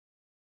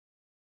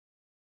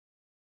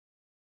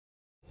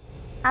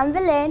I'm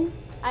Belen.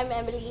 I'm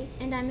Emily.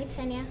 And I'm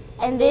Xenia.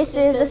 And this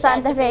is the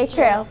Santa Fe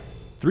Trail.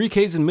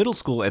 3Ks and middle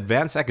school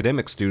advanced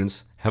academic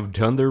students have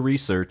done their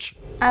research.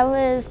 I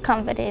was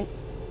confident,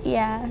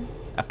 yeah.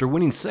 After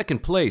winning second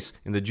place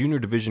in the Junior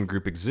Division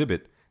Group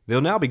exhibit,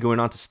 they'll now be going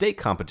on to state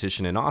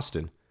competition in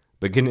Austin.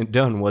 But getting it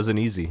done wasn't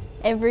easy.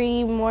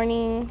 Every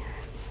morning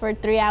for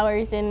 3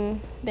 hours and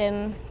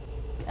then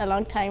a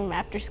long time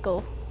after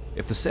school.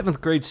 If the 7th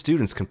grade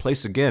students can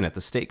place again at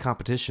the state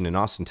competition in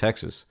Austin,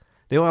 Texas,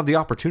 they will have the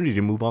opportunity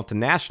to move on to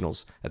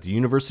nationals at the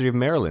University of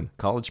Maryland,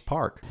 College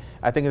Park.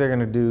 I think they're going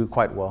to do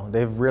quite well.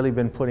 They've really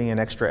been putting in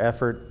extra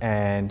effort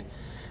and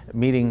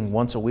meeting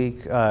once a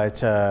week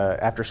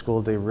after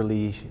school to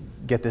really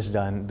get this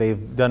done.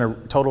 They've done a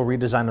total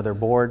redesign of their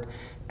board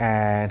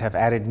and have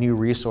added new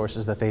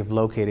resources that they've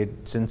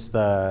located since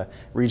the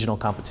regional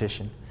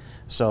competition.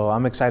 So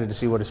I'm excited to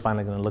see what it's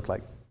finally going to look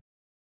like.